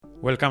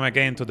Welcome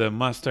again to the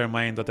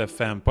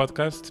Mastermind.fm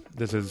podcast.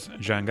 This is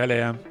Gian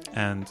Galea,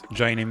 and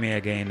joining me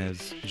again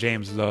is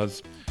James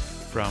Laws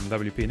from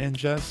WP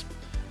Ninjas.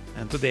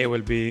 And today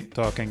we'll be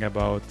talking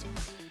about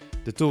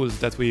the tools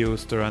that we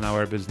use to run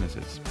our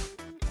businesses.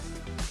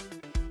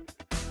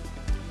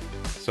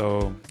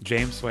 So,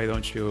 James, why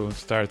don't you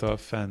start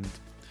off and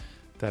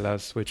tell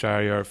us which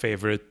are your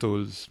favorite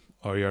tools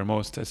or your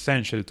most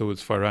essential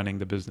tools for running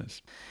the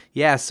business?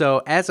 Yeah,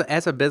 so as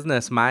a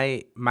business,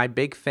 my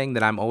big thing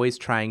that I'm always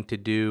trying to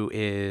do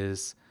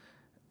is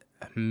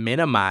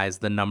minimize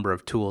the number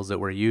of tools that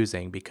we're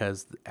using,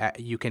 because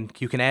you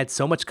can add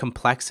so much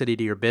complexity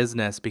to your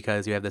business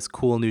because you have this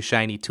cool new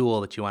shiny tool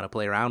that you want to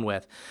play around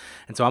with.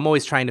 And so I'm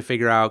always trying to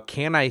figure out,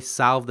 can I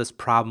solve this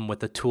problem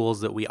with the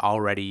tools that we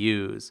already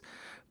use?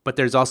 But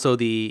there's also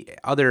the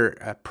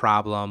other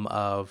problem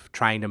of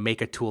trying to make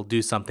a tool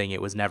do something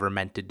it was never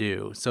meant to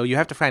do. So you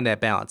have to find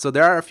that balance. So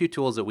there are a few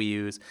tools that we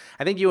use.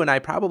 I think you and I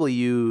probably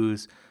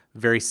use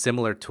very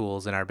similar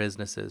tools in our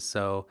businesses.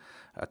 So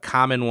a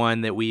common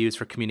one that we use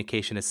for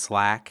communication is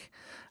Slack.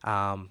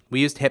 We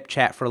used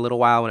HipChat for a little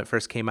while when it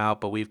first came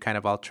out, but we've kind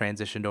of all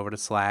transitioned over to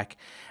Slack.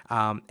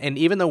 And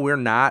even though we're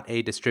not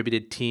a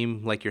distributed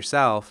team like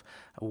yourself,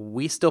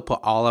 we still put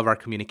all of our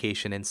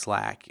communication in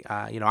Slack.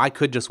 I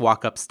could just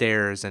walk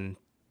upstairs and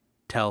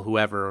tell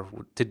whoever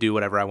to do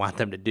whatever I want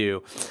them to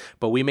do,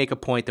 but we make a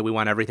point that we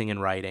want everything in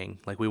writing.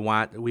 Like we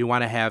want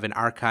to have an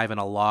archive and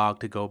a log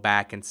to go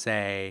back and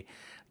say,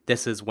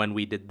 this is when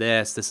we did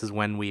this is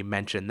when we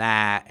mentioned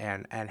that,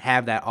 and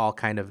have that all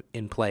kind of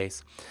in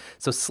place.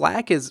 So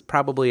Slack is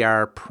probably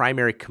our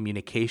primary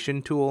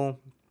communication tool.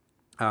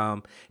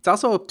 It's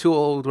also a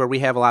tool where we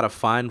have a lot of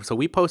fun. So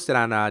we posted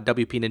on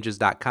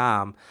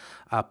WPNinjas.com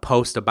a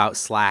post about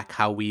Slack,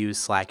 how we use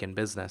Slack in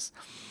business.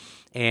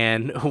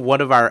 And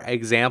one of our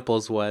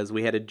examples was,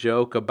 we had a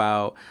joke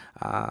about,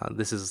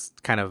 this is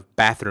kind of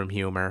bathroom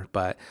humor,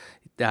 but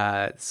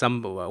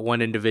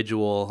one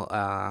individual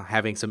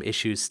having some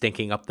issues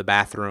stinking up the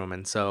bathroom,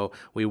 and so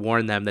we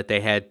warned them that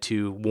they had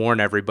to warn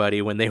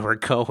everybody when they were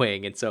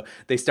going. And so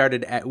we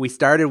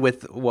started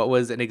with what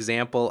was an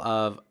example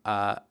of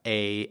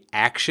a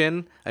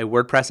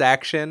WordPress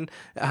action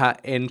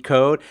in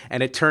code,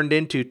 and it turned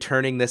into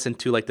turning this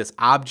into like this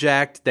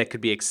object that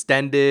could be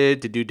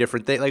extended to do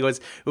different things. Like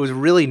it was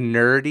really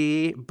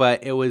nerdy,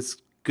 but it was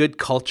good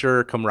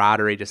culture,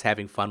 camaraderie, just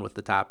having fun with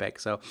the topic.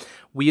 So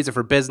we use it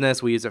for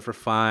business, we use it for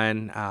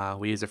fun,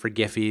 we use it for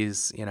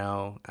Giphies,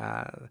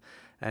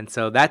 and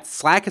so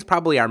Slack is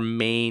probably our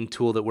main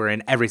tool that we're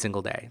in every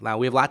single day. Now,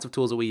 we have lots of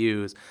tools that we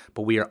use,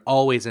 but we are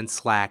always in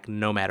Slack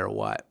no matter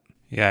what.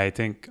 Yeah,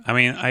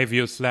 I've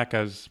used Slack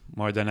as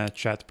more than a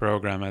chat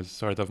program, as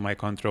sort of my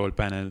control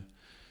panel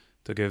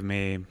to give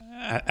me,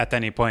 at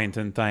any point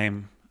in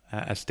time,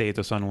 a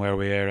status on where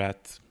we are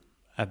at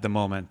the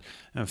moment.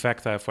 In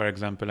fact, for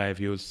example, I've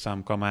used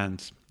some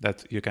commands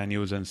that you can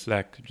use in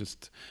Slack.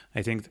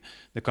 I think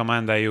the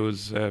command I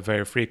use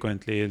very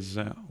frequently is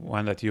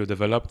one that you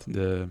developed,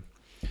 the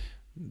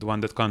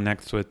one that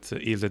connects with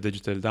Easy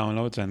Digital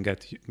Downloads and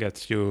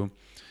gets you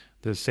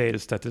the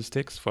sales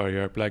statistics for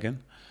your plugin.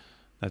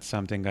 That's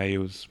something I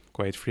use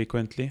quite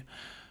frequently.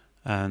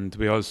 And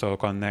we also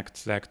connect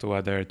Slack to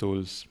other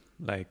tools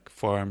like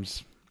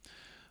Forms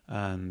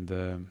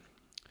and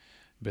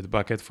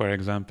Bitbucket, for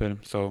example.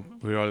 So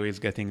we're always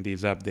getting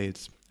these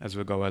updates as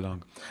we go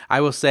along.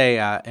 I will say,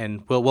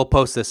 and we'll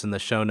post this in the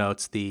show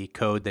notes, the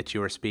code that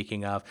you were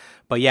speaking of.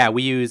 But yeah,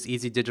 we use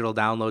Easy Digital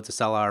Download to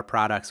sell our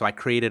products. So I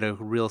created a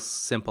real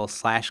simple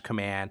 /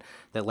 command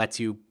that lets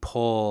you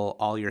pull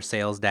all your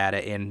sales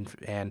data in,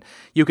 and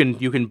you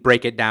can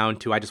break it down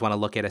to, I just want to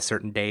look at a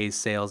certain day's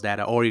sales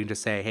data, or you can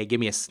just say, hey, give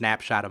me a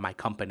snapshot of my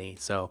company.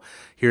 So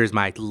here's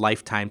my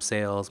lifetime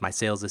sales, my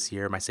sales this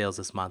year, my sales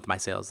this month, my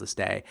sales this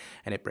day,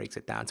 and it breaks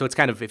it down. So it's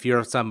kind of, if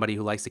you're somebody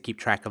who likes to keep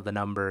track of the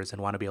numbers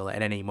and want to be able to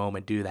at any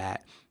moment do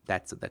that,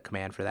 that's the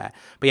command for that.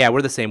 But yeah,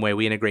 we're the same way.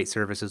 We integrate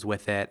services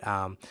with it.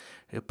 A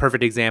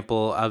perfect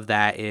example of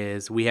that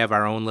is we have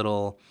our own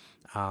little,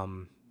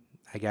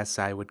 I guess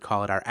I would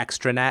call it our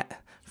extranet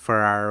for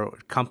our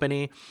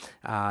company.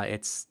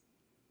 It's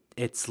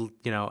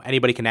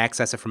anybody can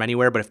access it from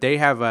anywhere, but if they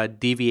have a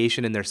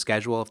deviation in their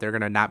schedule, if they're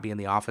going to not be in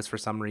the office for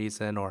some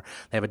reason, or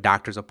they have a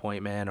doctor's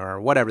appointment or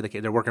whatever,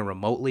 they're working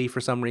remotely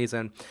for some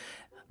reason,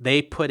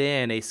 they put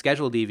in a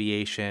schedule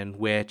deviation,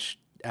 which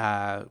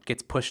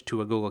gets pushed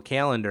to a Google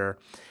Calendar,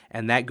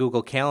 and that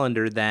Google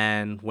Calendar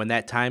then, when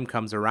that time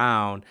comes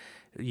around,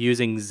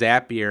 using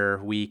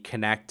Zapier, we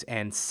connect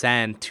and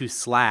send to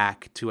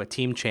Slack to a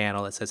team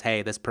channel that says,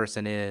 hey, this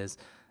person is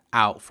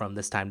out from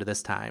this time to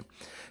this time,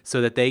 so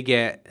that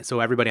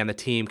everybody on the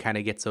team kind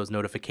of gets those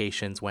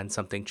notifications when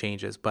something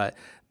changes. But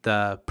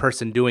the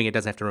person doing it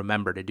doesn't have to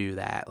remember to do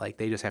that. Like,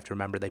 they just have to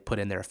remember they put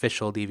in their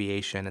official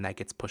deviation, and that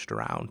gets pushed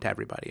around to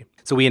everybody.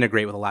 So we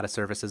integrate with a lot of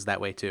services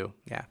that way too.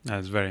 Yeah.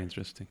 That's very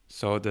interesting.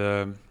 So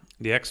the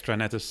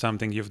extranet is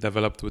something you've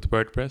developed with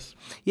WordPress?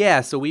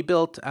 Yeah. So we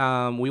built,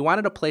 we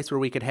wanted a place where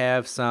we could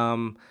have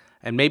some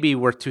and maybe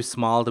we're too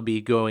small to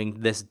be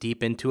going this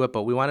deep into it,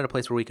 but we wanted a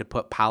place where we could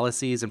put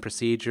policies and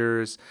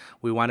procedures.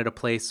 We wanted a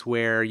place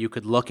where you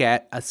could look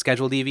at a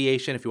schedule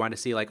deviation if you want to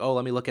see, like, oh,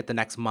 let me look at the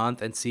next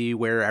month and see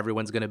where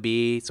everyone's going to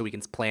be so we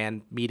can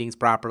plan meetings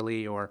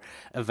properly or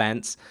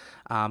events.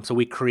 So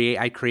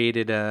I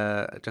created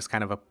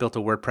built a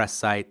WordPress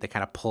site that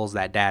kind of pulls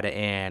that data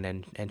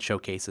in and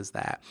showcases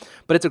that.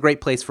 But it's a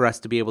great place for us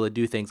to be able to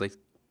do things like,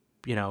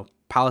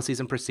 policies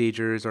and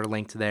procedures are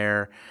linked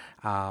there,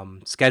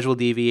 schedule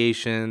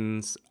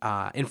deviations,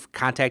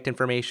 contact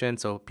information,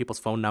 so people's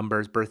phone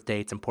numbers, birth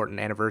dates, important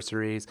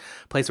anniversaries,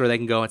 place where they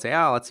can go and say,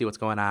 oh, let's see what's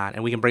going on.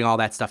 And we can bring all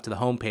that stuff to the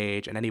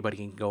homepage, and anybody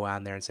can go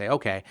on there and say,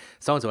 okay,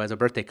 so-and-so has a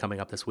birthday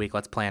coming up this week.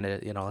 Let's plan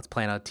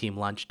a team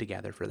lunch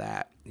together for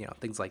that,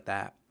 things like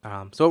that.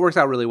 So it works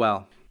out really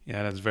well.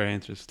 Yeah, that's very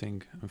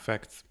interesting. In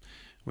fact,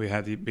 we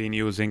had been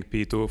using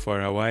P2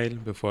 for a while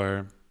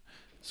before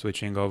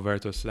switching over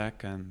to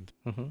Slack, and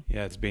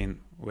it's been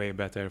way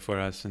better for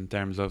us in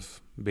terms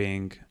of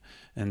being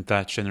in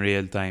touch in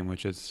real time,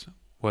 which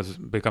was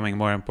becoming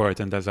more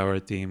important as our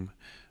team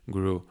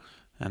grew,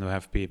 and we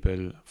have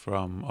people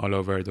from all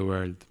over the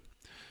world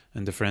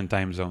in different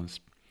time zones.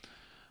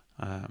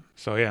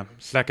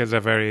 Slack is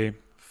a very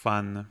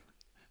fun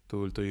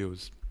tool to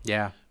use.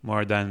 Yeah.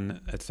 More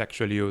than it's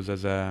actually used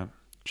as a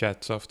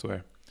chat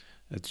software.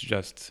 It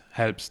just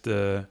helps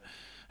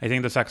I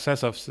think the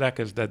success of Slack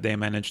is that they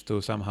managed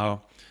to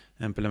somehow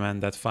implement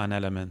that fun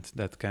element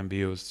that can be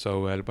used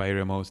so well by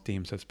remote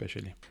teams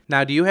especially.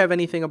 Now, do you have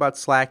anything about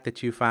Slack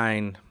that you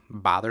find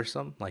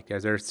bothersome? Like, are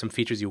there some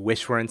features you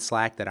wish were in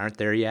Slack that aren't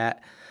there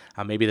yet?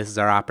 Maybe this is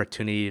our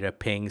opportunity to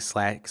ping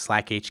Slack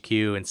HQ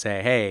and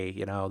say,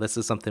 hey, this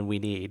is something we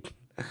need.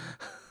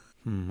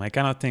 I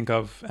cannot think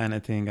of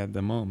anything at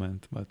the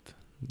moment, but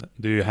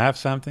do you have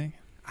something?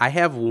 I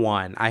have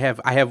one. I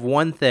have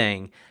one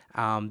thing.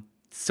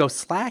 So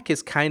Slack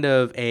is kind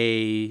of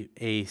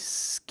a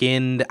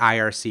skinned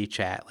IRC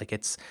chat. Like,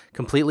 it's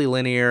completely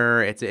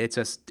linear. It's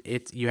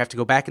you have to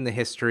go back in the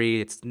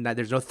history.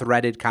 There's no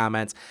threaded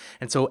comments.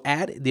 And so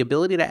the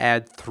ability to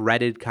add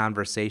threaded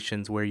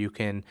conversations where you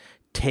can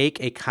take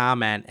a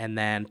comment and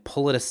then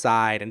pull it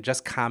aside and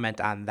just comment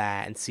on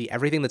that and see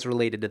everything that's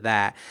related to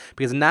that.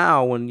 Because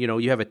now when,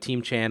 you have a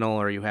team channel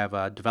or you have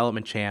a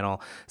development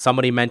channel,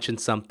 somebody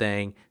mentions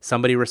something,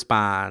 somebody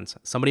responds,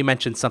 somebody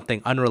mentions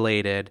something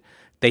unrelated.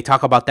 They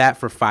talk about that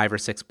for 5 or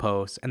 6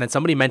 posts. And then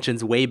somebody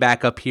mentions way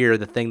back up here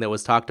the thing that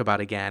was talked about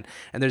again.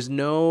 And there's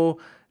no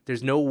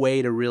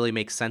way to really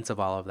make sense of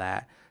all of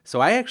that. So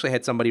I actually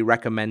had somebody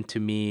recommend to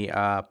me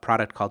a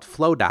product called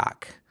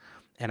FlowDoc.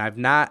 And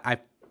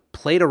I've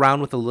played around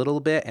with a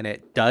little bit, and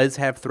it does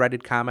have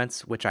threaded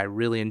comments, which I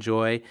really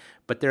enjoy.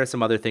 But there are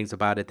some other things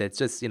about it that's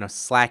just,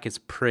 Slack is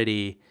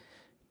pretty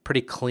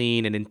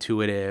clean and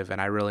intuitive, and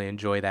I really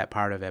enjoy that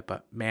part of it.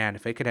 But man,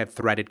 if it could have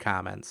threaded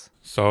comments.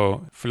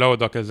 So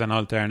FlowDoc is an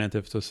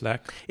alternative to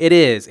Slack? It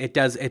is. It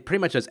pretty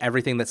much does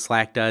everything that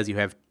Slack does.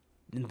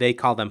 They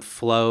call them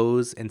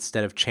flows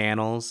instead of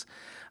channels.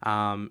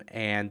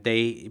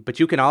 But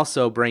you can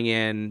also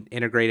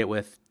integrate it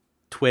with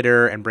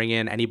Twitter and bring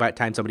in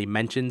time somebody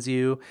mentions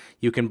you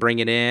can bring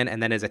it in,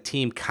 and then as a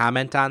team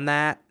comment on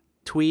that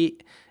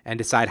tweet and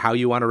decide how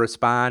you want to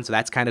respond. So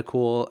that's kind of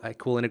cool, a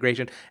cool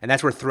integration. And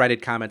that's where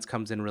threaded comments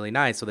comes in really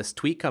nice. So this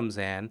tweet comes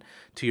in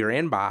to your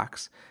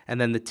inbox, and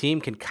then the team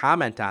can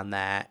comment on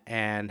that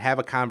and have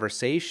a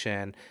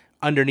conversation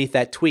underneath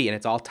that tweet. And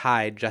it's all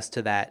tied just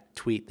to that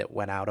tweet that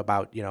went out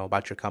about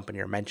your company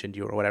or mentioned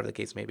you or whatever the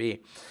case may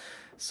be.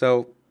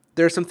 So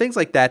there are some things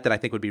like that I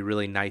think would be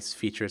really nice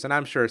features. And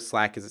I'm sure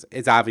Slack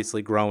is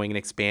obviously growing and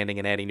expanding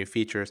and adding new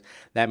features.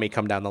 That may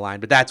come down the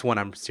line, but that's one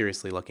I'm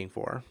seriously looking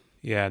for.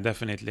 Yeah,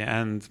 definitely.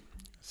 And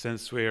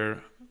since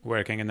we're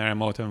working in a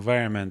remote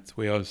environment,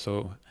 we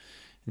also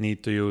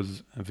need to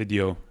use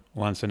video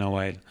once in a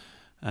while.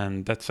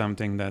 And that's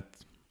something that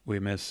we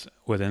miss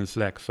within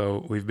Slack.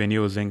 So we've been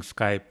using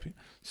Skype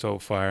so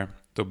far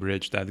to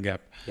bridge that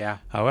gap. Yeah.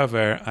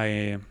 However,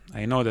 I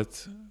know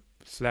that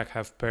Slack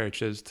have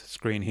purchased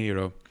Screen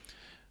Hero.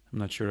 I'm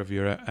not sure if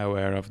you're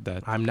aware of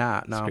that. I'm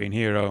not, no. Screen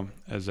Hero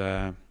is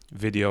a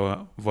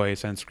video,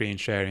 voice, and screen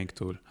sharing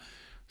tool.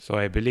 So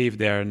I believe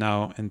they are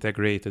now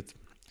integrated,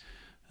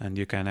 and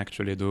you can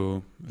actually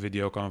do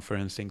video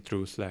conferencing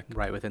through Slack.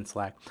 Right, within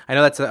Slack. I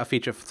know that's a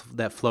feature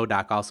that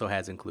FlowDoc also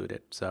has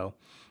included, so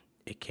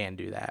it can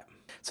do that.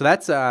 So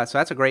that's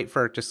a great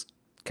for just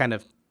kind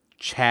of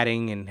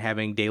chatting and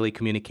having daily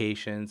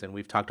communications, and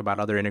we've talked about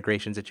other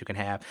integrations that you can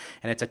have,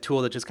 and it's a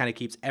tool that just kind of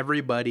keeps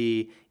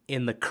everybody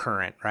in the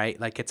current, right?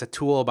 Like, it's a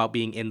tool about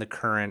being in the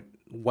current,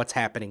 what's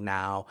happening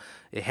now.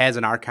 It has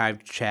an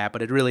archived chat,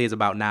 but it really is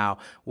about now.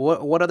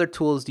 What other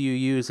tools do you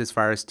use as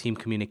far as team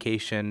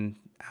communication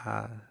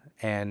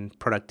and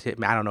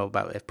productivity? I don't know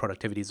about if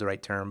productivity is the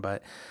right term,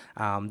 but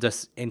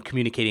just in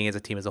communicating as a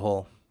team as a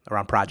whole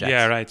around projects.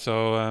 Yeah, right.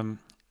 So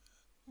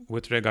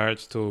with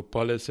regards to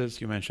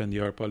policies, you mentioned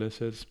your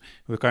policies.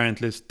 We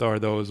currently store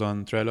those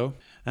on Trello.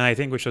 And I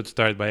think we should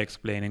start by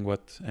explaining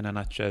what, in a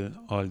nutshell,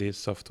 all this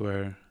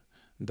software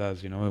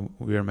does.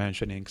 We were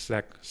mentioning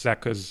Slack.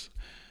 Slack is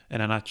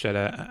in a nutshell,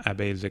 a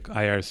basic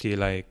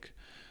IRC-like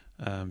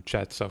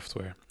chat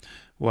software.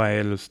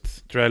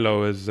 Whilst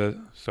Trello is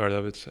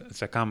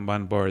it's a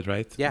Kanban board,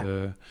 right? Yeah.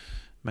 The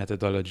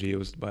methodology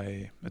used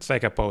it's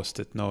like a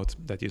post-it note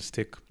that you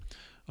stick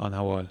on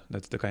a wall.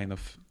 That's the kind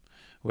of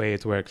way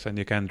it works, and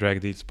you can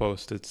drag these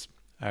post-its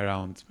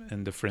around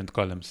in different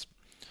columns.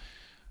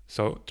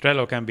 So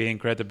Trello can be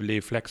incredibly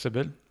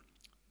flexible.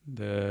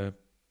 The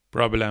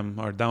problem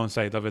or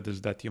downside of it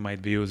is that you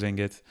might be using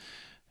it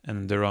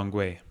in the wrong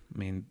way. I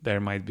mean, there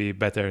might be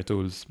better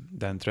tools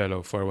than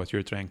Trello for what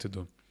you're trying to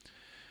do.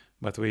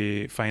 But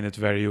we find it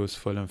very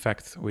useful. In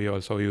fact, we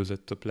also use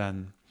it to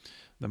plan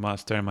the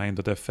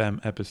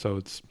Mastermind.fm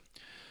episodes.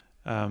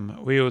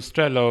 We use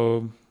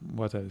Trello.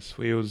 What else?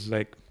 We use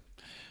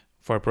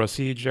for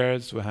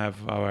procedures, we have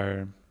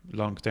our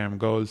long-term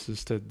goals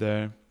listed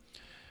there,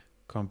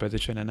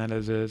 competition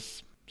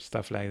analysis,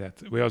 stuff like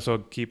that. We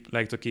also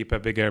like to keep a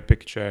bigger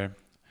picture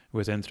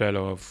within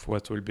Trello of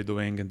what we'll be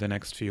doing in the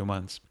next few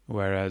months.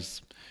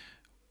 Whereas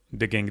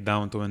digging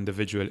down to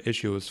individual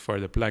issues for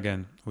the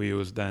plugin, we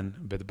use then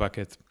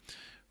Bitbucket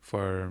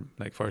for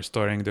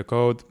storing the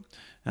code,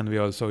 and we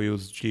also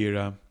use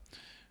Jira,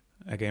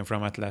 again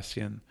from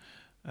Atlassian,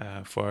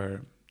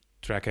 for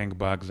tracking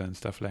bugs and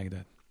stuff like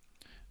that.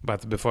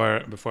 But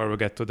before we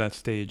get to that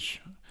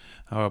stage,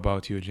 how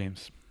about you,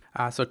 James?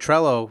 So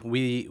Trello,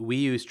 we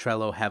use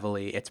Trello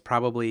heavily. It's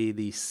probably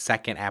the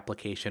second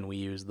application we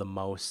use the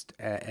most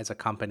as a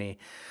company,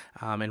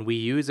 and we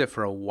use it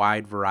for a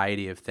wide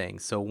variety of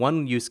things. So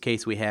one use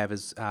case we have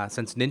is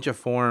since Ninja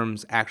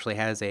Forms actually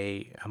has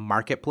a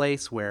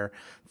marketplace where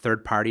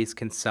third parties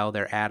can sell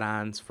their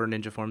add-ons for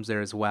Ninja Forms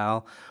there as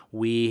well.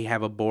 We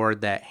have a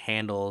board that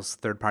handles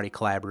third-party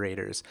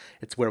collaborators.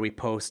 It's where we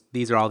post,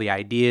 these are all the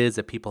ideas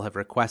that people have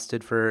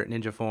requested for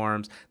Ninja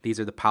Forms. These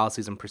are the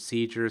policies and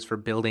procedures for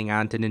building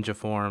onto Ninja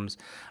Forms,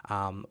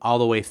 all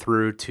the way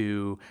through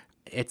to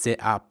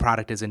a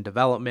product is in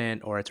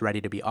development, or it's ready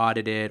to be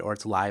audited, or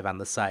it's live on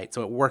the site.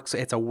 So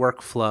it's a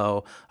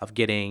workflow of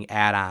getting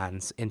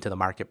add-ons into the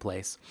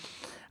marketplace.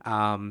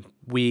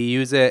 We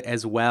use it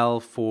as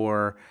well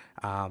for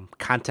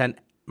content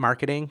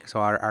marketing. So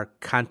our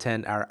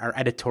content, our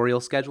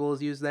editorial schedule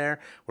is used there,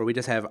 where we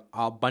just have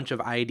a bunch of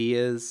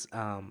ideas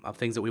of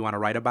things that we want to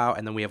write about,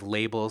 and then we have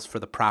labels for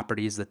the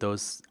properties that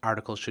those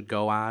articles should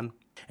go on.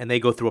 And they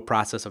go through a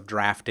process of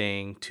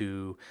drafting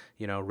to,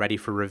 ready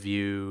for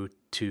review,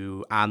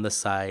 to on the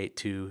site,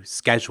 to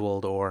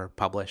scheduled or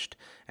published.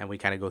 And we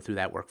kind of go through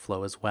that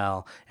workflow as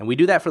well. And we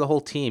do that for the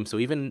whole team. So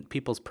even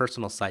people's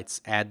personal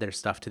sites add their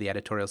stuff to the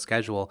editorial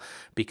schedule,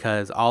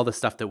 because all the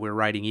stuff that we're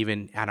writing,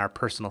 even on our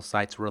personal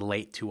sites,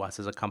 relate to us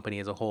as a company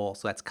as a whole.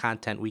 So that's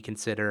content we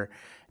consider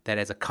that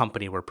as a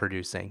company we're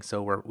producing.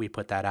 So we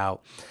put that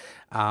out.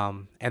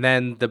 And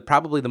then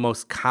probably the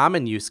most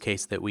common use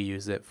case that we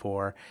use it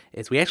for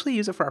is we actually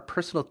use it for our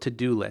personal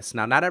to-do list.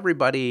 Now, not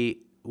everybody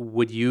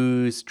would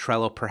use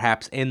Trello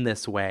perhaps in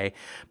this way,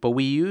 but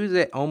we use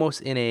it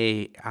almost in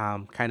a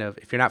kind of,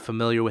 if you're not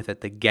familiar with it,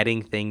 the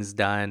getting things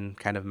done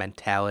kind of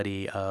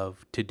mentality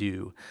of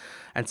to-do.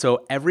 And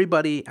so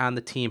everybody on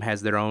the team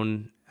has their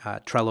own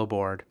Trello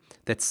board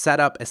that's set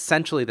up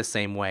essentially the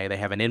same way. They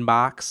have an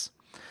inbox.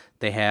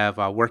 They have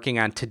working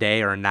on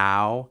today or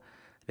now.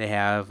 They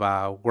have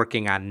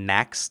working on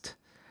next.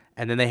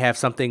 And then they have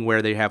something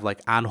where they have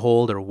on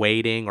hold or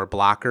waiting, or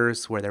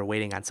blockers where they're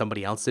waiting on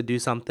somebody else to do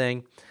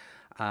something.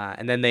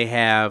 And then they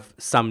have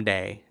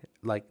someday.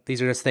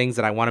 These are just things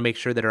that I want to make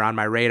sure that are on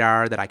my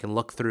radar, that I can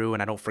look through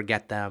and I don't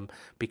forget them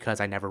because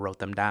I never wrote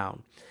them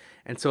down.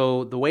 And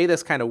so the way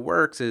this kind of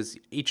works is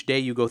each day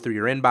you go through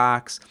your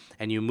inbox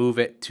and you move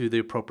it to the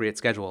appropriate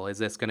schedule. Is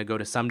this going to go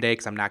to someday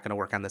because I'm not going to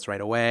work on this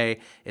right away?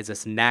 Is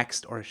this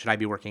next, or should I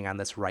be working on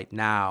this right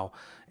now?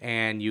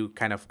 And you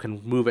kind of can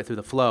move it through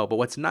the flow. But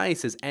what's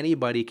nice is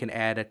anybody can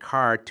add a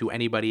card to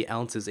anybody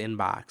else's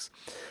inbox.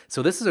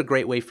 So this is a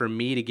great way for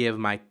me to give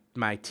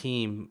my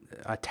team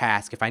a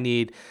task. If I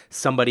need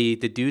somebody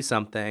to do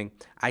something,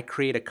 I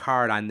create a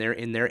card in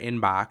their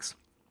inbox.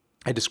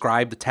 I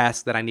describe the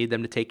task that I need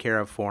them to take care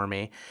of for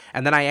me,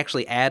 and then I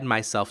actually add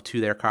myself to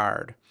their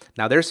card.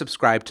 Now, they're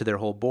subscribed to their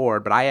whole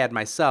board, but I add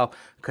myself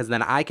because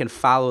then I can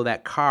follow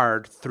that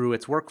card through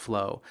its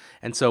workflow.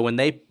 And so when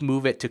they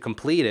move it to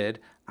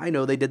completed, I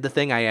know they did the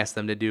thing I asked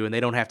them to do, and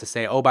they don't have to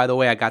say, oh, by the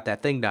way, I got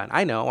that thing done.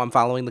 I know I'm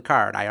following the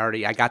card.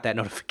 I got that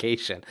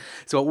notification.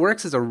 So it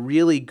works as a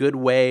really good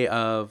way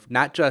of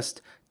not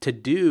just to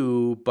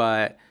do,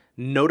 but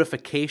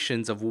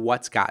notifications of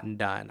what's gotten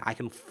done. I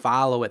can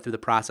follow it through the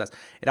process.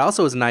 It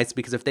also is nice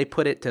because if they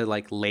put it to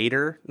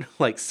later,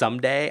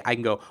 someday, I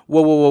can go,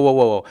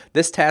 whoa.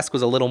 This task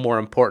was a little more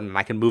important, and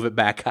I can move it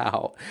back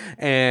out.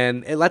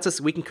 And it lets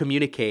us, we can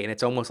communicate, and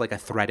it's almost like a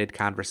threaded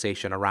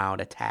conversation around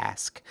a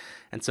task.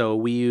 And so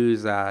we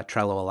use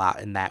Trello a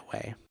lot in that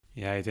way.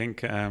 Yeah, I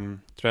think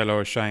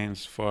Trello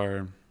shines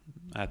for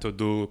a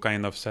to-do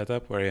kind of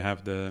setup where you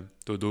have the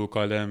to-do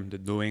column, the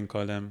doing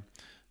column,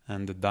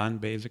 and done,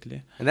 basically.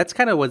 And that's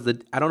kind of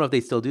I don't know if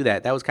they still do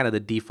that. That was kind of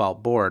the default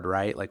board,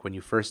 right? Like when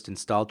you first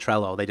installed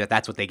Trello,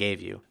 that's what they gave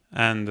you.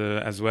 And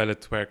as well,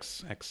 it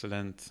works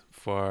excellent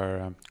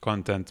for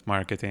content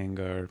marketing,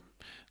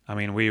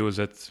 we use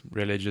it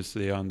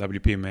religiously on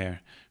WP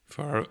Mayor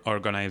for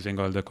organizing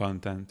all the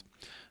content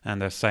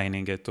and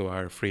assigning it to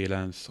our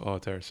freelance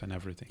authors and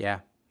everything. Yeah,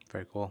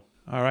 very cool.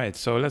 All right,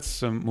 so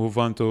let's move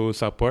on to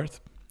support.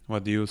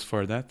 What do you use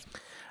for that?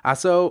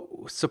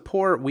 So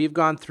support, we've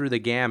gone through the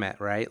gamut,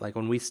 right? Like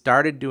when we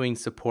started doing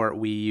support,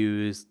 we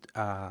used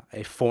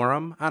a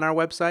forum on our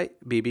website,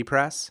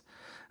 bbPress,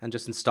 and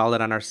just installed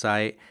it on our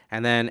site.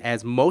 And then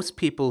as most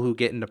people who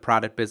get into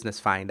product business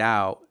find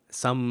out,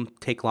 some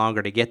take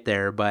longer to get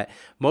there, but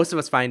most of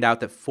us find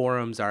out that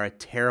forums are a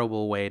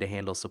terrible way to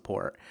handle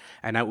support.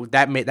 And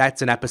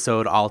that's an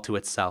episode all to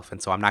itself. And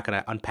so I'm not going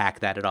to unpack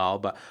that at all,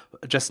 but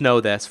just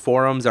know this,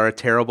 forums are a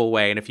terrible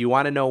way. And if you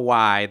want to know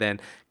why, then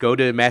go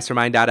to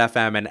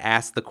mastermind.fm and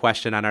ask the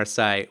question on our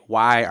site,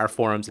 why are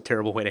forums a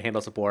terrible way to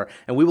handle support?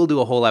 And we will do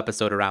a whole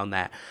episode around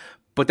that.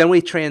 But then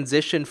we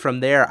transitioned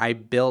from there. I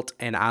built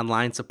an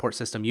online support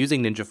system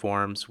using Ninja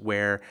Forms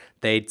where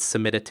they'd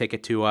submit a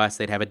ticket to us.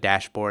 They'd have a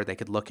dashboard. They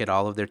could look at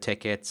all of their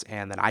tickets,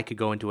 and then I could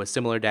go into a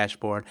similar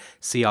dashboard,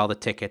 see all the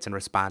tickets, and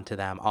respond to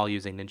them, all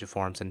using Ninja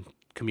Forms and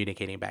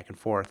communicating back and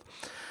forth.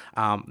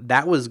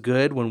 That was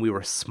good when we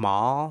were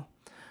small.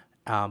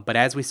 But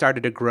as we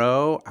started to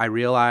grow, I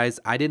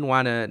realized I didn't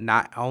want to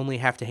not only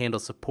have to handle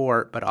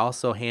support, but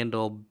also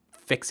handle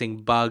fixing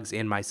bugs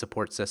in my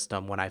support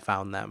system when I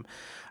found them.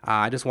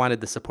 I just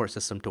wanted the support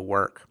system to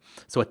work.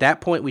 So at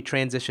that point, we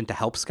transitioned to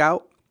Help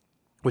Scout,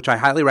 which I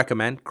highly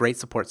recommend. Great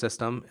support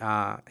system.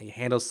 It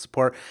handles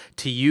support.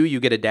 To you, you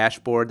get a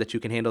dashboard that you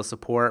can handle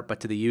support, but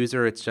to the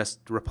user, it's just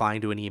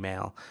replying to an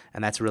email,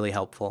 and that's really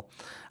helpful.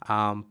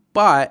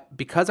 But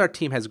because our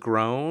team has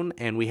grown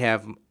and we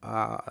have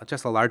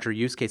just a larger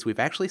use case, we've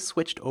actually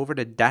switched over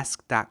to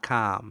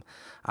Desk.com,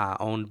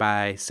 owned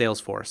by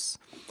Salesforce.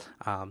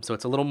 So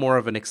it's a little more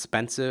of an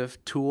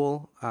expensive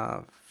tool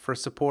for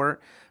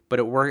support, but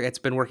it's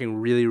been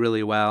working really,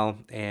 really well,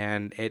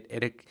 and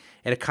it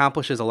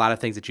accomplishes a lot of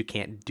things that you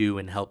can't do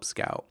in Help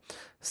Scout.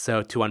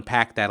 So to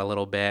unpack that a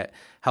little bit,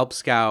 Help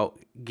Scout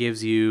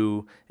gives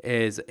you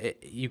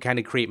you kind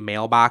of create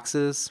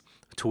mailboxes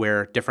to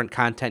where different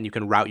content, you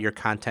can route your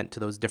content to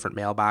those different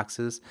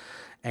mailboxes,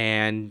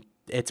 and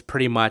it's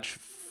pretty much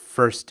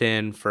first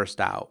in,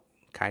 first out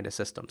kind of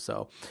system.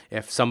 So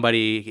if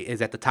somebody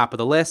is at the top of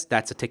the list,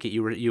 that's a ticket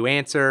you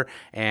answer.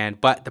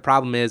 But the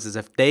problem is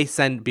if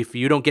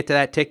you don't get to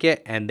that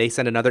ticket and they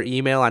send another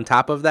email on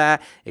top of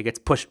that, it gets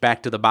pushed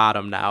back to the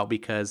bottom now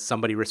because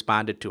somebody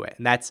responded to it.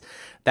 And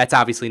that's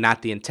obviously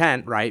not the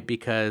intent, right?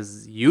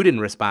 Because you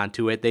didn't respond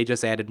to it. They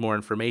just added more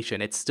information.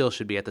 It still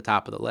should be at the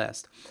top of the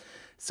list.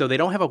 So they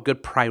don't have a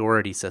good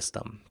priority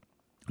system.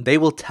 They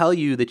will tell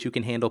you that you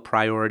can handle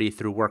priority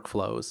through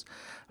workflows,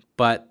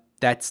 but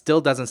that still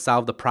doesn't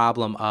solve the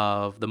problem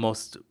of the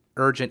most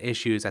urgent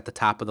issues at the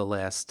top of the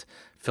list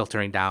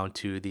filtering down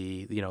to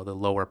the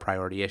lower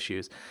priority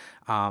issues.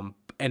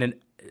 And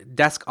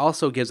Desk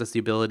also gives us the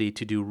ability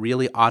to do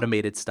really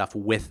automated stuff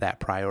with that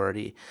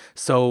priority.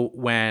 So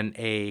when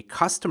a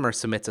customer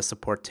submits a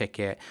support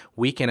ticket,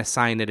 we can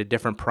assign it a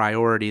different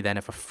priority than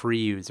if a free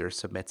user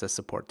submits a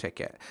support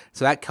ticket.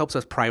 So that helps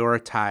us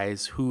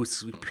prioritize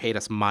who's paid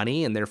us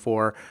money and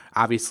therefore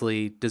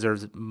obviously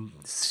deserves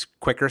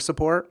quicker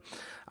support.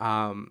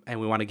 And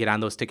we want to get on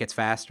those tickets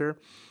faster.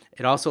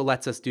 It also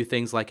lets us do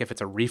things like if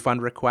it's a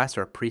refund request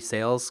or a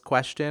pre-sales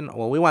question,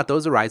 well, we want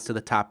those to rise to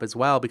the top as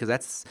well, because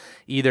that's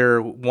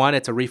either one,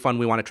 it's a refund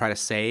we want to try to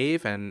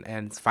save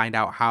and find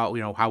out how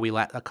we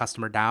let a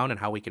customer down and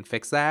how we can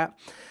fix that.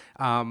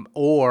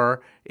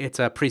 Or it's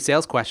a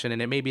pre-sales question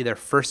and it may be their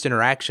first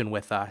interaction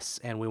with us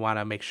and we want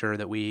to make sure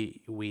that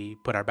we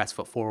put our best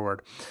foot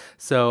forward.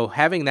 So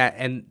having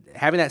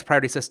that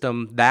priority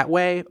system that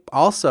way,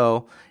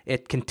 also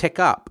it can tick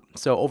up.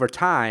 So over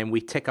time,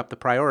 we tick up the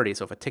priority.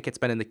 So if a ticket's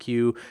been in the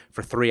queue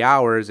for 3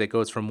 hours, it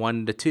goes from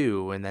 1 to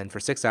 2, and then for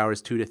 6 hours,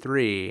 2 to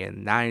 3,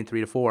 and 9, 3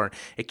 to 4.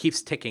 It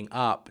keeps ticking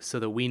up so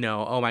that we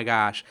know, oh my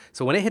gosh.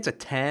 So when it hits a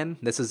 10,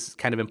 this is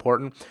kind of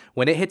important.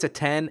 When it hits a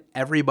 10,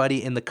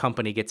 everybody in the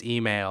company gets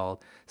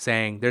emailed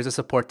saying, there's a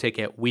support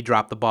ticket. We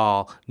dropped the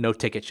ball. No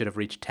ticket should have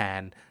reached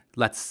 10.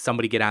 Let's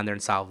somebody get on there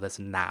and solve this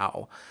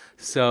now.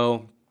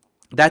 So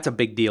that's a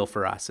big deal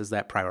for us, is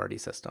that priority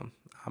system.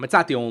 It's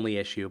not the only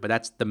issue, but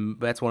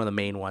that's one of the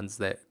main ones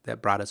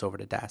that brought us over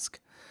to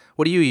Desk.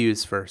 What do you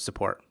use for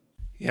support?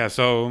 Yeah,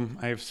 so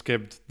I've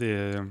skipped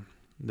the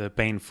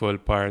painful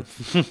part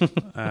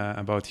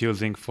about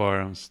using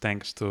forums,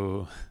 thanks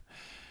to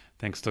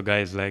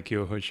guys like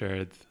you who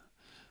shared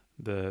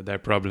their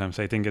problems.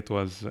 I think it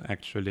was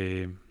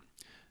actually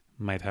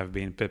might have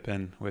been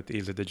Pippin with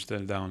Easy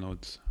Digital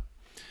Downloads.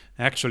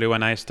 Actually,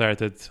 when I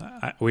started,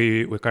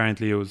 we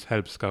currently use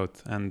Help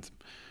Scout, and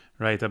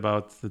right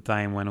about the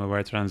time when we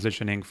were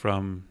transitioning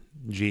from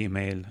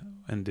Gmail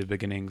in the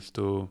beginnings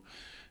to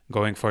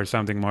going for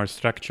something more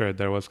structured,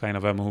 there was kind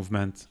of a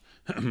movement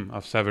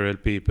of several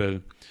people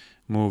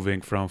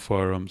moving from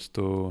forums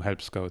to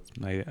Help Scout.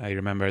 I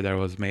remember there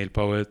was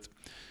MailPoet,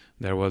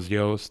 there was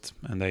Yoast,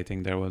 and I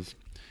think there was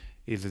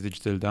Easy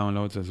Digital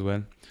Downloads as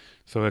well.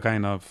 So we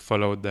kind of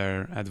followed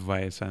their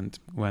advice and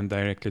went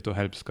directly to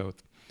Help Scout.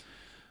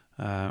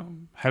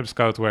 Help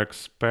Scout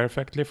works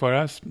perfectly for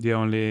us. The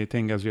only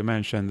thing, as you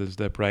mentioned, is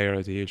the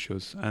priority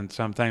issues. And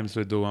sometimes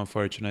we do,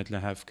 unfortunately,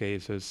 have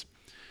cases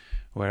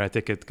where a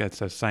ticket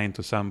gets assigned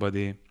to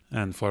somebody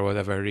and for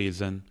whatever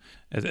reason,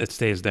 it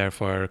stays there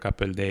for a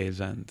couple of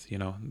days, and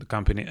the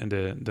company and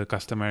the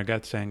customer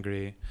gets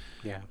angry.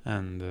 Yeah.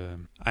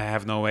 And I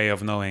have no way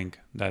of knowing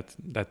that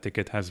that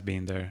ticket has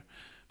been there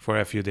for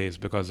a few days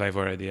because I've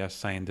already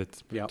assigned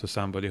it to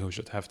somebody who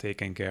should have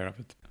taken care of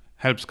it.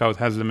 Help Scout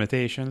has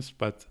limitations,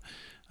 but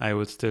I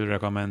would still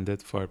recommend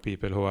it for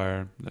people who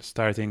are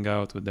starting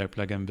out with their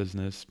plugin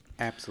business.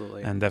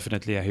 Absolutely. And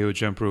definitely a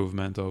huge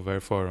improvement over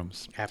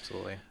forums.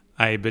 Absolutely.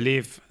 I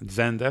believe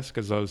Zendesk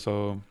is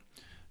also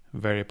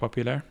very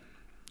popular,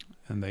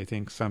 and I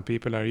think some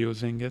people are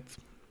using it.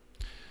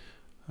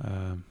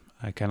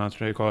 I cannot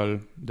recall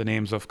the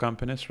names of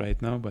companies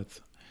right now, but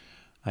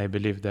I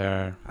believe there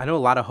are. I know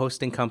a lot of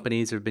hosting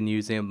companies have been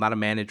using, a lot of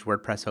managed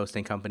WordPress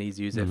hosting companies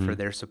use it for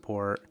their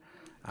support.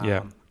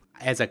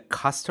 As a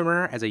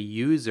customer, as a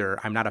user,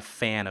 I'm not a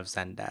fan of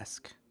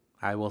Zendesk.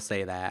 I will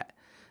say that.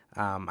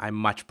 I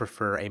much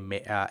prefer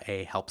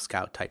a Help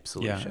Scout type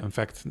solution. Yeah, in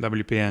fact,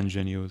 WP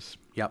Engine use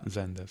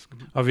Zendesk.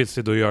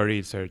 Obviously, do your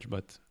research,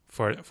 but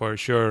for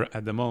sure,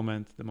 at the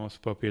moment, the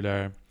most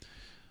popular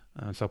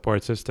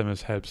support system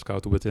is Help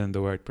Scout within the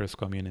WordPress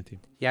community.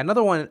 Yeah,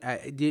 another one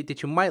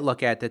that you might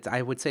look at that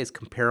I would say is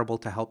comparable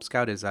to Help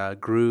Scout is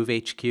Groove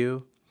HQ,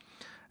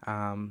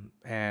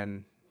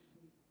 and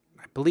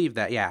I believe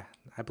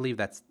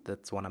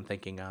that's one I'm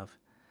thinking of.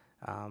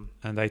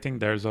 And I think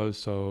there's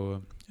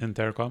also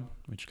Intercom,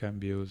 which can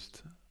be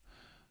used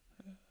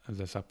as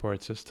a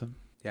support system.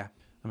 Yeah.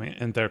 I mean,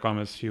 Intercom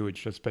is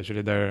huge,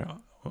 especially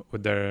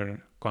with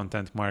their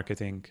content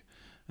marketing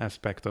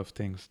aspect of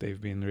things.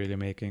 They've been really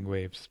making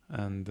waves.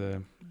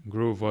 And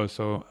Groove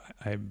also,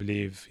 I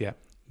believe,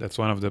 that's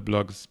one of the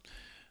blogs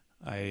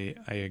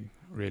I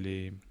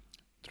really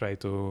try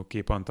to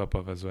keep on top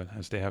of as well,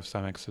 as they have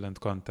some excellent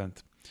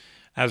content,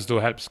 as do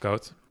Help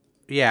Scout.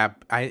 Yeah,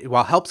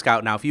 Help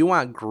Scout now, if you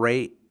want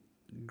great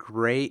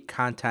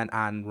content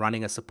on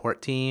running a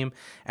support team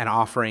and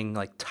offering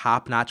like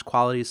top-notch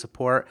quality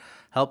support,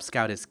 Help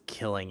Scout is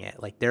killing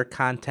it. Like their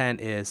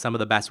content is some of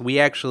the best. We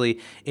actually,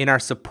 in our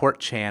support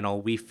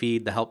channel, we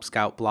feed the Help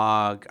Scout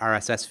blog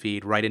RSS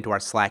feed right into our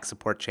Slack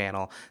support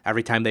channel.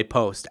 Every time they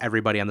post,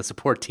 everybody on the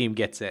support team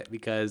gets it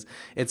because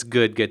it's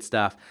good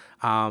stuff.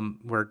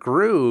 Where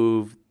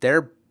Groove,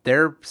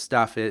 their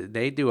stuff,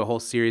 they do a whole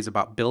series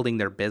about building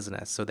their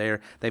business. So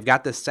they've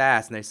got this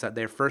SaaS, and they said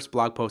their first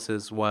blog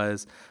post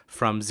was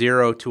from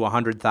 0 to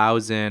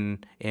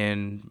 100,000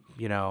 in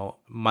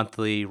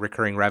monthly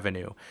recurring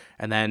revenue,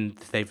 and then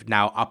they've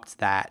now upped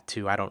that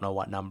to I don't know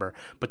what number.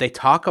 But they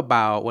talk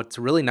about what's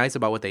really nice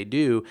about what they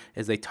do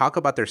is they talk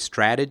about their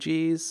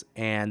strategies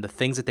and the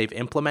things that they've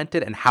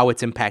implemented and how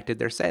it's impacted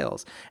their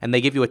sales, and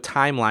they give you a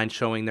timeline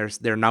showing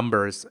their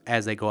numbers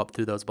as they go up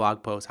through those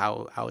blog posts,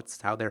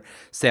 how their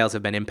sales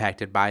have been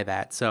impacted by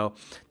that. So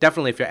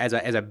definitely, if you're as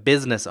a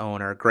business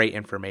owner, great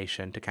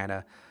information to kind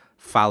of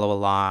follow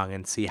along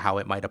and see how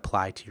it might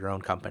apply to your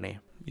own company.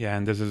 Yeah,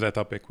 and this is a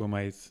topic we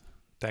might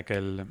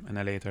tackle in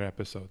a later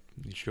episode,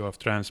 the issue of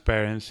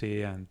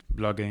transparency and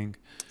blogging.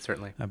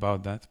 Certainly.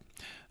 About that.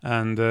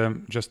 And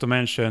just to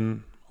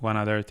mention one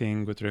other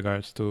thing with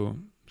regards to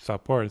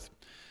support,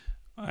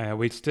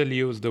 we still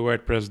use the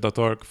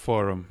WordPress.org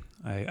forum.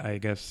 I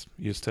guess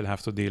you still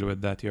have to deal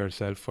with that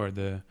yourself for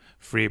the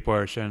free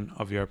portion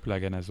of your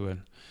plugin as well.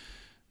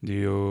 Do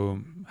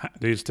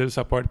you still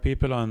support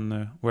people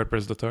on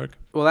WordPress.org?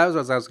 Well, that was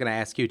what I was going to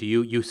ask you. Do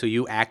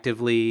you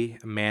actively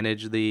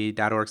manage the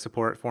 .org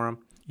support forum?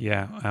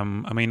 Yeah.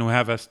 I mean, we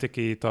have a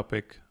sticky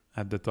topic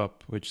at the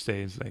top which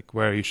says like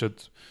where you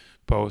should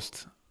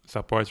post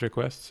support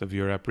requests if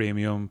you're a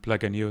premium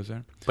plugin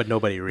user. But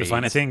nobody reads. The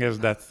funny thing is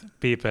that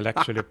people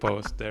actually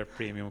post their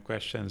premium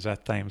questions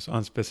at times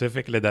on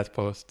specifically that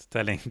post,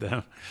 telling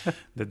them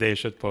that they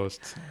should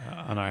post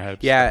on our help.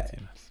 Yeah. Site,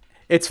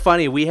 It's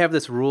funny, we have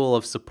this rule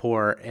of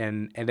support,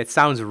 and it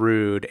sounds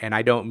rude, and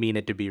I don't mean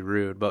it to be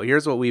rude, but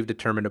here's what we've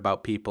determined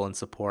about people in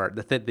support,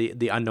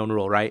 the unknown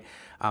rule, right?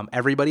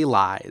 Everybody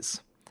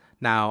lies.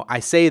 Now, I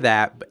say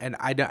that,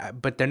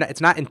 but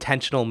it's not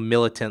intentional,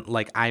 militant,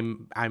 like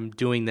I'm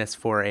doing this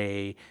for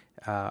an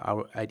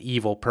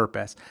evil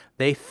purpose.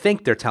 They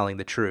think they're telling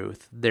the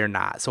truth. They're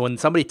not. So when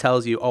somebody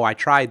tells you, oh, I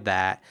tried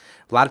that,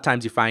 a lot of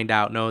times you find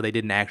out, no, they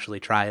didn't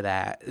actually try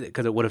that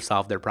because it would have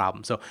solved their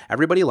problem. So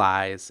everybody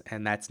lies,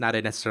 and that's not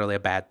necessarily a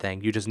bad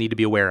thing. You just need to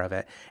be aware of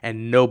it.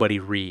 And nobody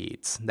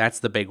reads. That's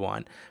the big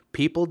one.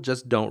 People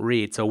just don't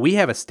read. So we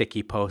have a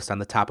sticky post on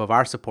the top of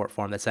our support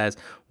form that says,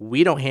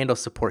 we don't handle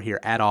support here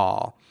at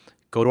all.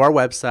 Go to our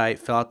website,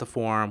 fill out the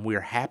form. We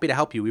are happy to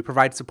help you. We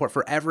provide support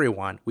for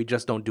everyone. We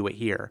just don't do it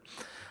here.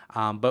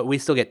 But we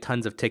still get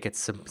tons of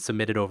tickets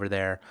submitted over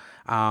there.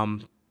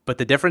 But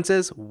the difference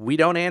is we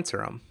don't answer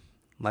them.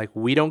 Like,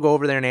 we don't go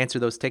over there and answer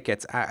those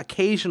tickets.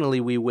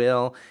 Occasionally we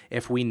will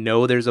if we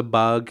know there's a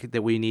bug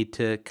that we need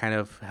to kind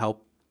of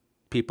help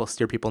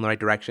steer people in the right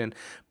direction.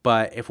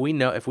 But if we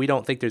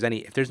don't think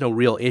if there's no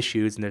real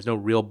issues and there's no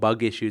real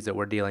bug issues that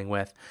we're dealing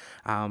with,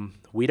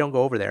 we don't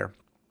go over there.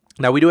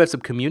 Now, we do have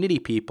some community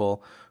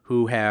people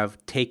who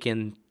have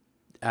taken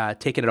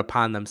it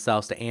upon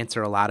themselves to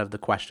answer a lot of the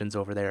questions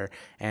over there.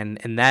 And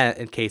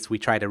in case, we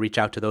try to reach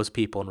out to those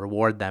people and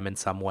reward them in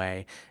some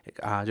way,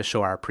 just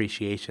show our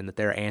appreciation that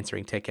they're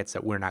answering tickets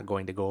that we're not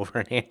going to go over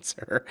and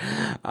answer.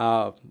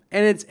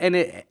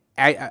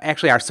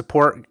 Actually,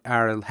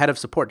 our head of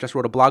support just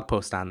wrote a blog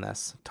post on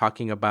this,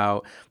 talking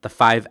about the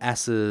 5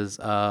 S's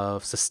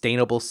of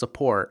sustainable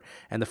support.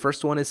 And the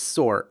first one is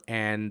sort.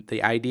 And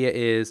the idea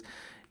is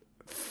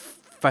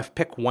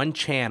pick one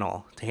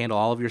channel to handle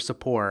all of your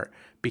support,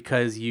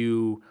 because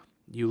you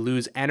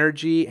lose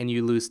energy and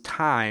you lose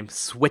time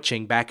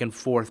switching back and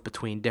forth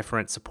between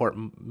different support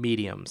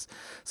mediums.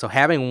 So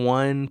having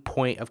one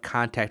point of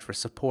contact for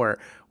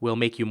support will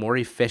make you more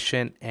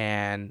efficient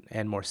and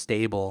more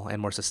stable and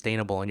more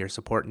sustainable in your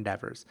support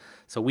endeavors.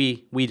 So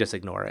we just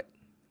ignore it.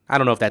 I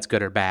don't know if that's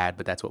good or bad,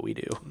 but that's what we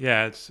do.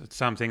 Yeah, it's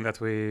something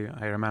that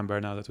I remember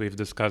now that we've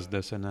discussed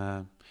this in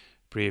a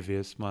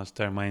previous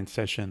mastermind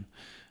session.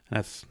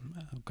 That's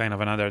kind of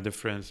another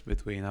difference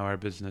between our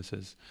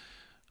businesses.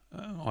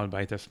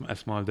 Albeit a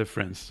small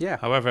difference. Yeah.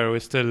 However, we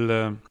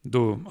still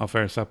do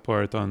offer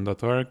support on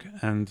 .org,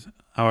 and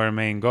our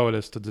main goal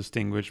is to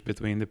distinguish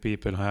between the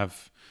people who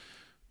have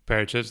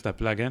purchased the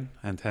plugin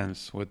and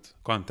hence would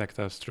contact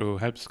us through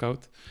Help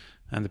Scout,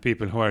 and the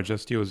people who are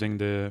just using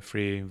the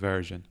free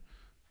version,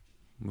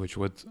 which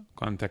would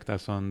contact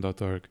us on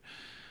 .org.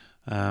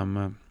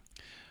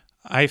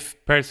 I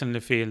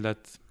personally feel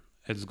that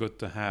it's good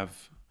to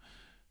have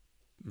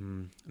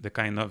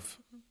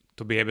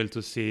to be able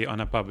to see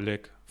on a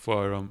public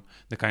forum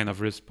the kind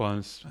of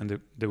response and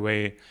the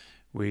way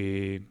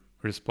we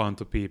respond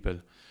to people,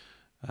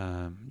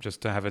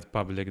 just to have it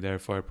public there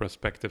for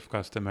prospective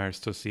customers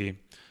to see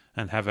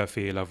and have a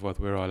feel of what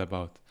we're all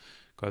about.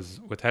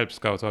 Because with Help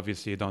Scout,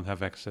 obviously, you don't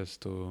have access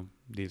to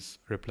these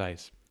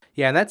replies.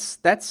 Yeah, and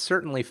that's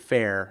certainly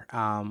fair.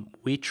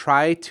 We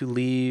try to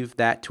leave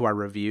that to our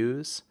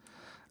reviews.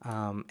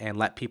 And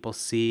let people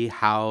see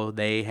how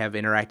they have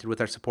interacted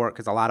with our support,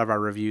 because a lot of our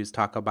reviews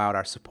talk about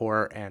our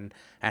support and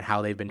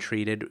how they've been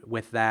treated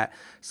with that.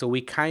 So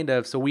we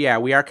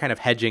are kind of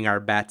hedging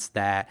our bets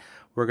that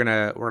we're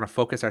gonna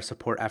focus our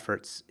support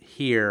efforts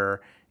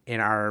here in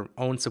our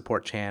own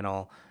support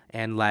channel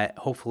and let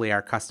hopefully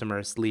our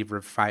customers leave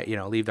those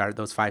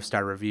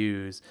 5-star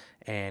reviews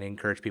and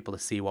encourage people to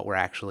see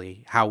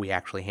how we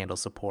actually handle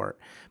support.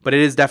 But it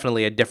is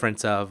definitely a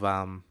difference of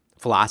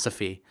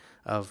philosophy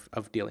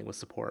of dealing with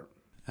support.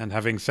 And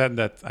having said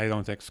that, I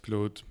don't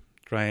exclude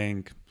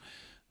trying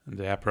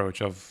the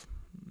approach of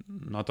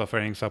not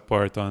offering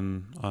support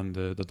on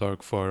the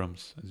 .org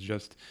forums. It's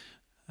just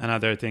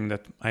another thing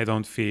that I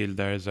don't feel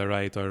there is a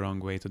right or wrong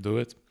way to do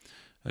it.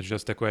 It's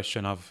just a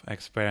question of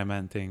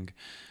experimenting.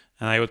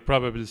 And I would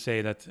probably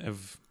say that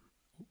if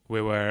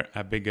we were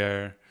a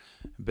bigger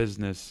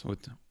business,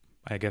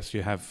 I guess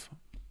you have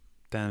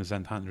tens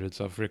and hundreds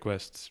of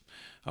requests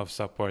of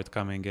support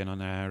coming in on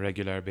a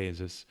regular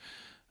basis.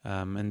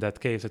 In that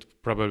case, it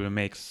probably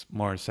makes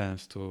more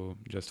sense to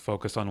just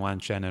focus on one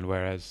channel,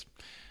 whereas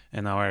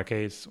in our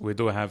case, we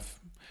do have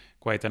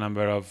quite a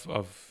number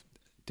of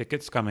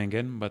tickets coming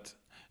in, but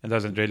it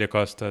doesn't really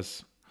cost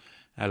us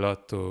a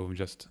lot to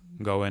just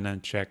go in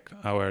and check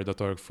our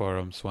 .org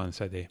forums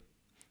once a day.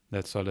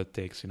 That's all it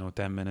takes,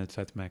 10 minutes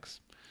at max.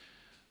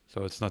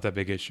 So it's not a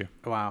big issue.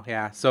 Wow,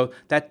 yeah. So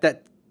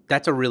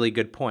that's a really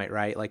good point,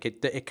 right? Like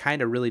it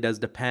kind of really does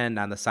depend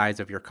on the size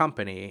of your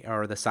company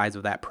or the size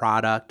of that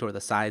product or the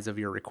size of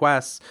your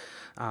requests.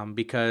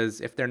 Because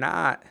if they're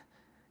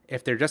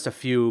just a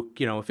few,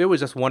 if it was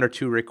just 1 or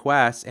 2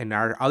 requests and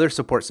our other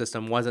support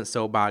system wasn't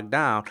so bogged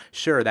down,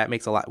 sure,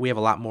 we have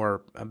a lot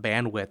more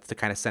bandwidth to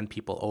kind of send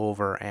people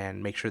over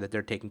and make sure that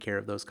they're taking care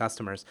of those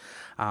customers.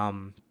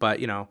 But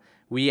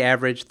we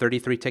average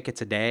 33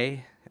 tickets a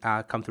day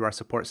come through our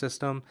support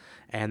system,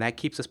 and that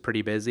keeps us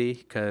pretty busy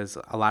because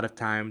a lot of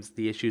times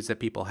the issues that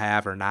people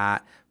have are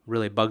not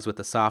really bugs with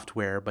the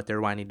software, but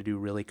they're wanting to do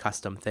really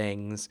custom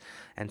things.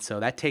 And so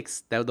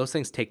those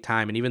things take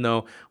time. And even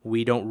though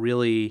we don't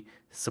really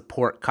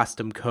support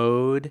custom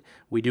code,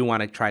 we do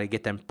want to try to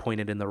get them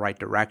pointed in the right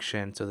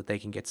direction so that they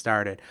can get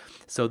started.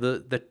 So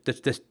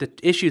the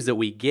issues that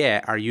we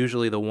get are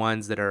usually the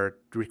ones that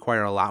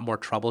require a lot more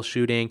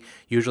troubleshooting,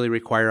 usually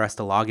require us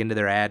to log into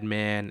their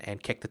admin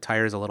and kick the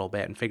tires a little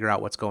bit and figure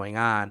out what's going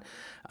on.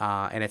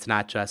 And it's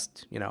not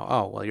just,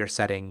 your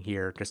setting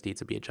here just needs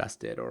to be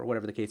adjusted or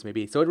whatever the case may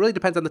be. So it really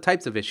depends on the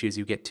types of issues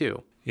you get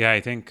too. Yeah,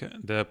 I think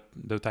the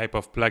type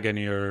of plugin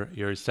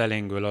you're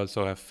selling will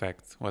also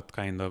affect what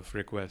kind of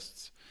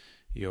requests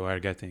you are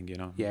getting,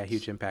 Yeah,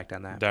 huge impact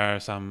on that. There are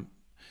some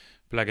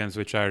plugins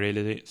which are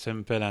really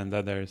simple and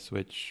others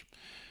which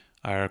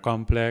are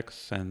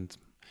complex, and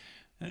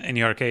in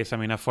your case, I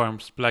mean, a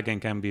Forms plugin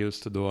can be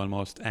used to do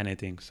almost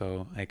anything.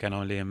 So I can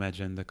only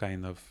imagine the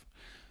kind of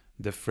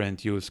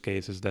different use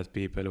cases that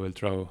people will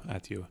throw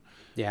at you.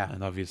 Yeah.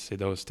 And obviously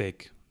those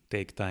take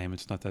time.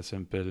 It's not a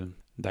simple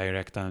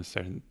direct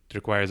answer. It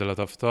requires a lot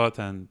of thought,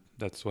 and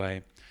that's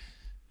why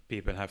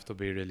people have to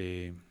be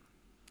really,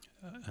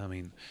 I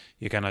mean,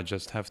 you cannot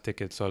just have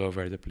tickets all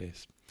over the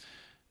place.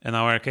 In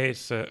our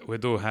case, we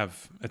do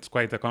have, it's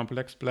quite a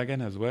complex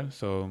plugin as well,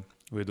 so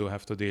we do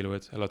have to deal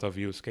with a lot of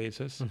use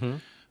cases. Mm-hmm.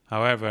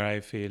 However, I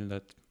feel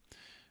that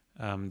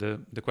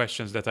the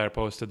questions that are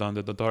posted on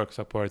the .org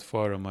support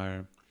forum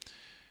are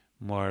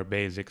more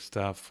basic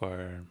stuff,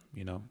 or,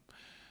 you know,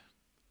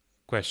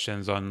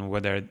 questions on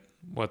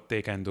what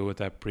they can do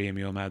with a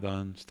premium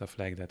add-on, stuff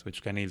like that,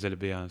 which can easily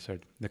be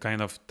answered. The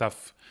kind of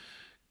tough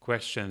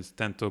questions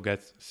tend to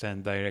get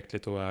sent directly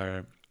to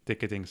our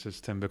ticketing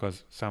system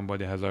because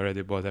somebody has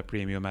already bought a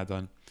premium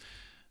add-on,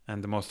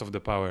 and most of the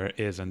power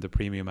is in the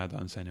premium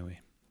add-ons anyway.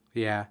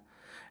 Yeah.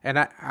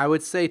 And I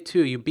would say,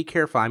 too, you be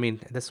careful. I mean,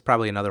 this is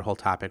probably another whole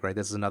topic, right?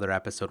 This is another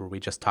episode where we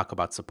just talk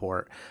about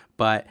support.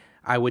 But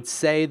I would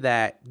say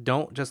that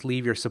don't just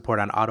leave your support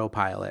on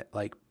autopilot.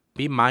 Like,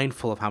 be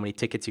mindful of how many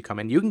tickets you come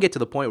in. You can get to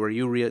the point where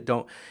you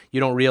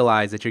don't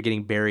realize that you're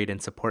getting buried in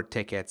support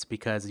tickets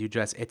because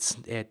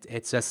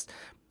it's just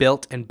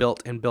built and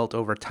built and built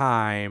over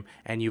time,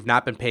 and you've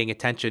not been paying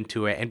attention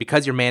to it. And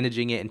because you're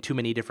managing it in too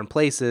many different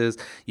places,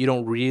 you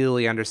don't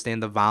really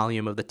understand the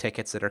volume of the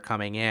tickets that are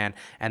coming in.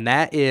 And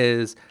that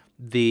is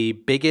the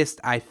biggest,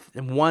 I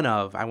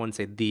wouldn't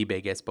say the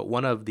biggest, but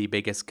one of the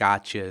biggest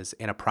gotchas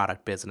in a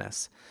product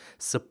business.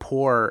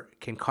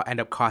 Support can end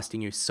up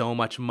costing you so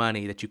much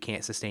money that you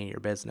can't sustain your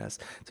business.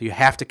 So you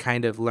have to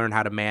kind of learn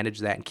how to manage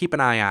that and keep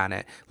an eye on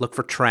it. Look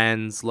for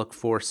trends, look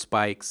for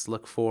spikes,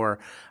 look for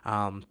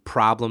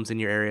problems in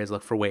your areas,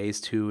 look for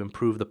ways to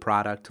improve the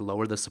product, to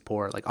lower the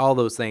support, like all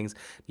those things.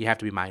 You have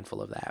to be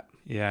mindful of that.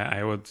 Yeah,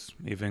 I would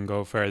even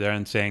go further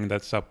in saying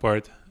that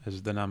support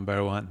is the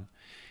number one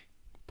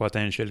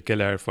potential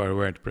killer for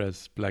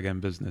WordPress plugin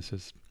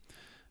businesses.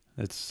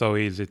 It's so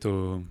easy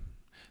to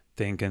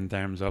think in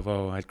terms of,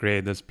 I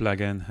create this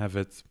plugin, have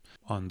it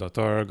on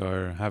 .org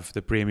or have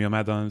the premium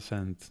add-ons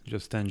and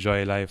just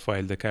enjoy life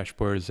while the cash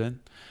pours in.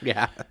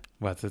 Yeah.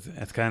 But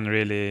it can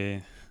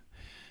really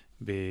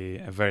be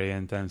a very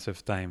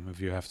intensive time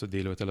if you have to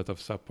deal with a lot of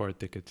support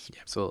tickets.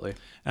 Absolutely.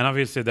 And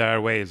obviously there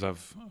are ways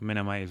of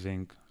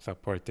minimizing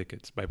support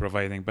tickets by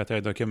providing better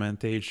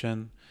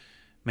documentation,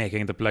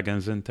 making the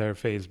plugins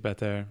interface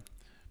better,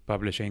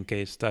 publishing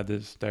case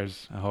studies.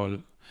 There's a whole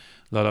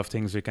lot of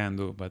things you can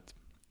do, but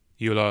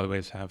you'll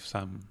always have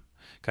some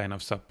kind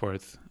of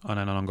support on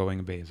an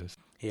ongoing basis.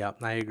 Yeah,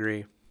 I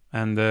agree.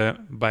 And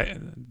by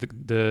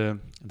the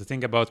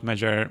thing about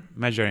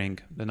measuring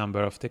the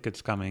number of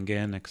tickets coming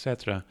in,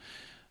 etc.,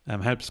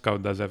 Help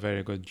Scout does a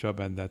very good job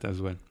at that as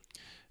well.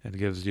 It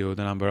gives you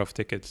the number of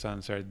tickets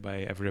answered by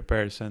every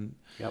person,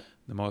 Yep.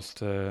 the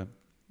most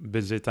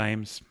busy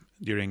times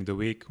during the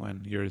week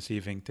when you're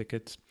receiving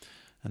tickets,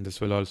 and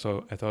it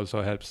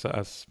also helps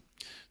us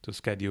to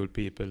schedule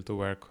people to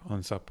work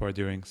on support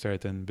during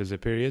certain busy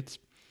periods.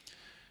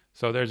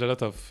 So there's a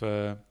lot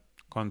of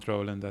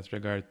control in that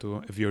regard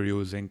too if you're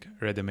using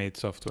ready-made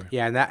software.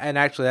 Yeah, and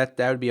actually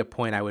that would be a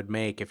point I would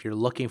make. If you're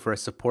looking for a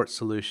support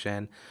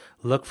solution,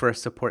 look for a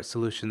support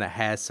solution that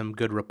has some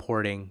good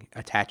reporting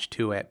attached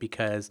to it,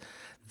 because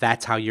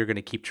that's how you're going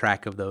to keep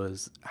track of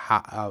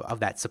of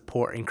that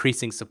support,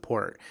 increasing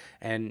support,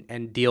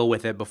 and deal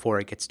with it before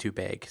it gets too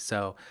big.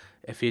 So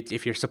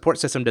if your support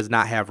system does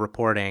not have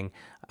reporting,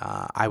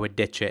 I would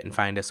ditch it and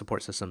find a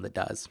support system that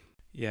does.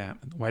 Yeah,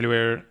 while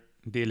we're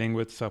dealing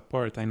with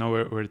support, I know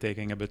we're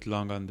taking a bit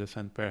long on this,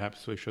 and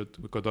perhaps we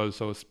could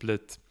also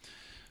split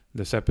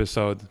this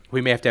episode. We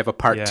may have to have a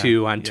part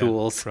 2 on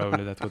tools.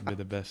 Probably that would be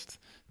the best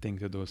thing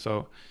to do.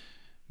 So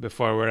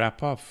before we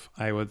wrap up,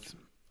 I would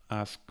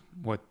ask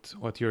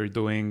what you're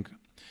doing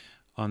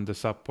on the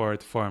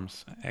support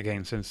forms.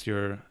 Again, since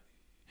you're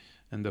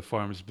in the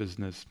forms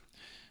business,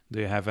 do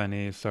you have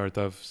any sort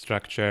of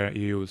structure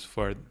you use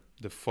for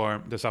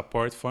the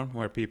support form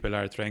where people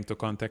are trying to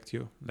contact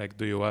you? Like,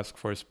 do you ask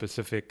for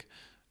specific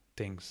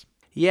things?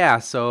 Yeah,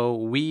 so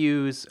we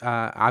use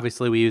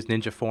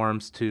Ninja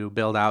Forms to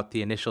build out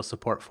the initial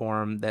support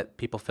form that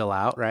people fill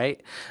out,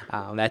 right?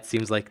 That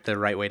seems like the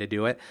right way to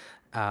do it.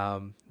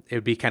 It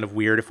would be kind of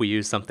weird if we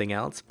use something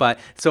else. But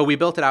so we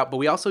built it out, but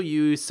we also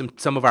use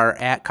some of our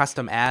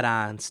custom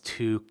add-ons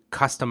to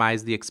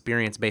customize the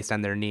experience based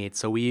on their needs.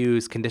 So we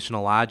use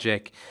conditional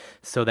logic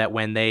so that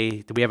when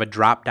we have a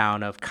drop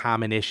down of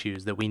common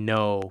issues that we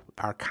know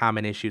are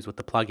common issues with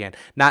the plugin.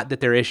 Not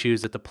that they're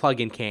issues that the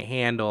plugin can't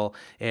handle.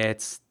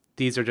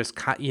 These are just,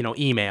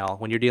 email.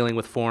 When you're dealing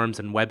with forms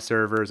and web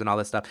servers and all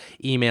this stuff,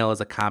 email is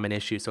a common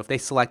issue. So if they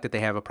select that they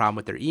have a problem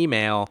with their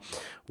email,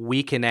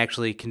 we can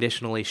actually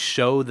conditionally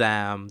show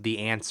them the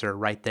answer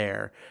right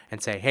there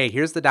and say, hey,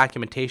 here's the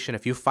documentation.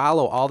 If you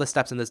follow all the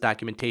steps in this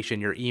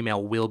documentation, your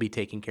email will be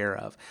taken care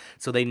of.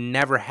 So they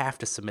never have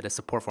to submit a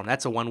support form.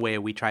 That's one way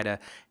we try to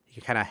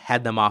kind of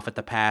head them off at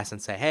the pass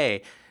and say,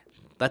 hey,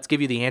 let's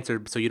give you the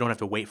answer so you don't have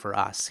to wait for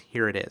us.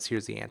 Here it is.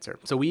 Here's the answer.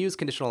 So we use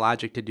conditional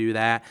logic to do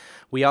that.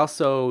 We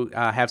also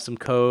have some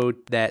code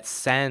that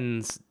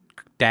sends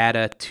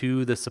data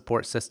to the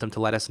support system to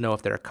let us know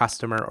if they're a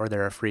customer or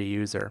they're a free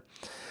user.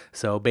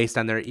 So based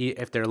on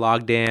if they're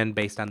logged in,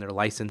 based on their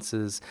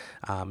licenses,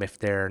 if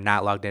they're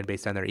not logged in,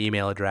 based on their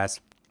email address,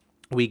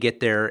 we get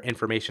their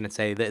information and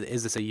say,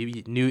 is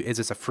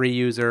this a free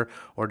user,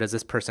 or does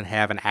this person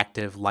have an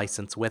active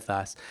license with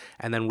us?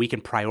 And then we can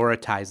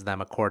prioritize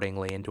them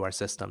accordingly into our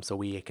system. So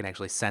we can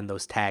actually send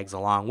those tags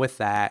along with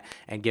that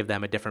and give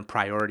them a different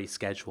priority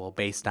schedule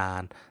based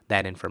on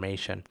that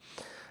information.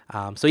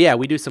 So yeah,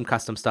 we do some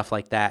custom stuff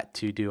like that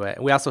to do it.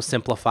 We also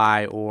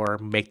simplify or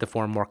make the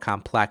form more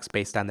complex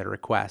based on their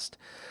request.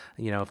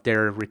 If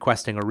they're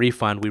requesting a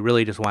refund, we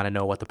really just want to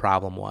know what the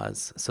problem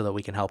was so that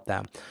we can help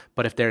them.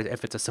 But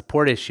if it's a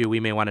support issue, we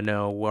may want to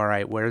know, all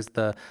right, where's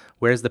the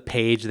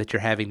page that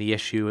you're having the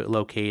issue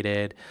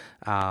located?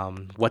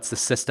 What's the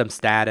system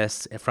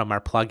status from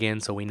our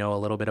plugin, so we know a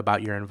little bit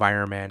about your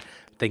environment,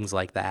 things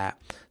like that.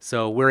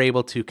 So we're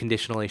able to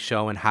conditionally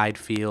show and hide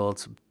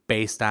fields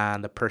based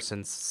on the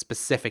person's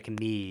specific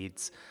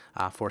needs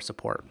for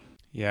support.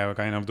 Yeah, we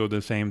kind of do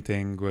the same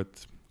thing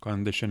with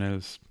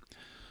conditionals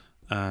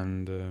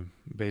and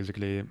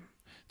basically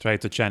try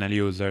to channel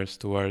users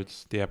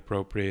towards the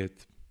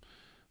appropriate.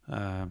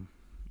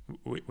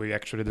 We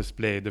actually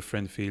display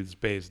different fields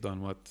based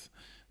on what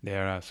they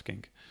are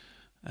asking,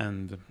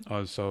 and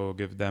also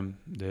give them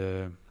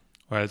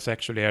it's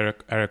actually a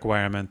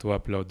requirement to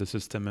upload the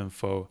system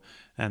info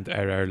and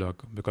error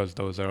log, because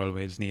those are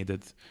always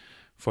needed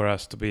for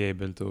us to be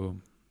able to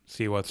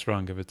see what's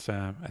wrong if it's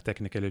a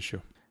technical issue.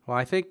 Well,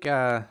 I think,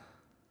 as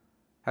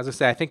I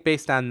say, I think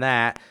based on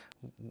that,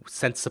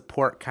 since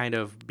support kind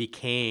of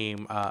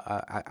became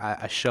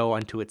a show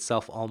unto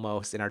itself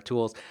almost in our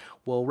tools,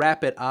 we'll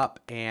wrap it up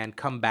and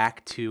come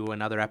back to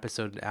another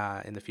episode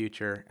in the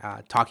future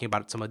talking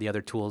about some of the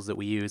other tools that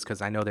we use,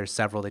 because I know there's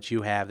several that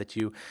you have that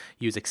you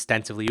use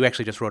extensively. You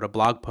actually just wrote a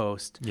blog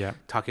post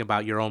talking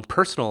about your own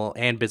personal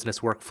and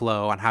business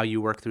workflow on how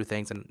you work through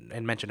things,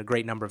 and mentioned a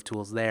great number of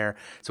tools there.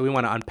 So we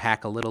want to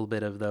unpack a little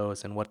bit of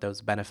those and what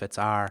those benefits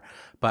are.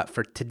 But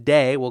for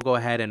today, we'll go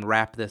ahead and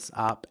wrap this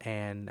up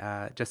and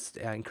just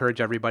encourage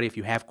everybody, if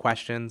you have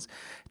questions,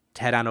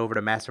 head on over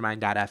to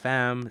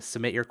mastermind.fm,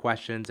 submit your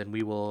questions, and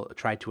we will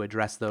try to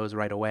address those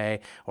right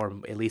away, or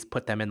at least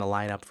put them in the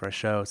lineup for a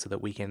show so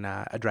that we can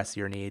address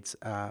your needs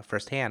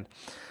firsthand.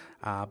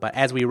 But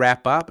as we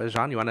wrap up,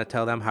 Jean, you want to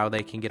tell them how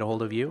they can get a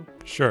hold of you?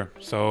 Sure.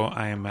 So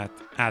I'm at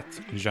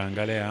Jean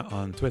Galea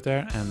on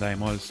Twitter, and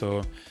I'm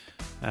also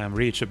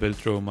reachable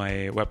through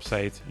my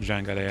website,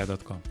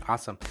 jeangalea.com.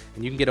 Awesome.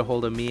 And you can get a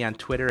hold of me on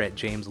Twitter at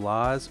James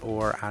Laws,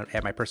 or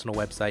at my personal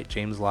website,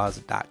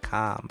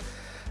 jameslaws.com.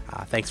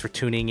 Thanks for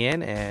tuning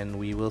in, and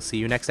we will see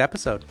you next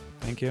episode.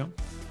 Thank you.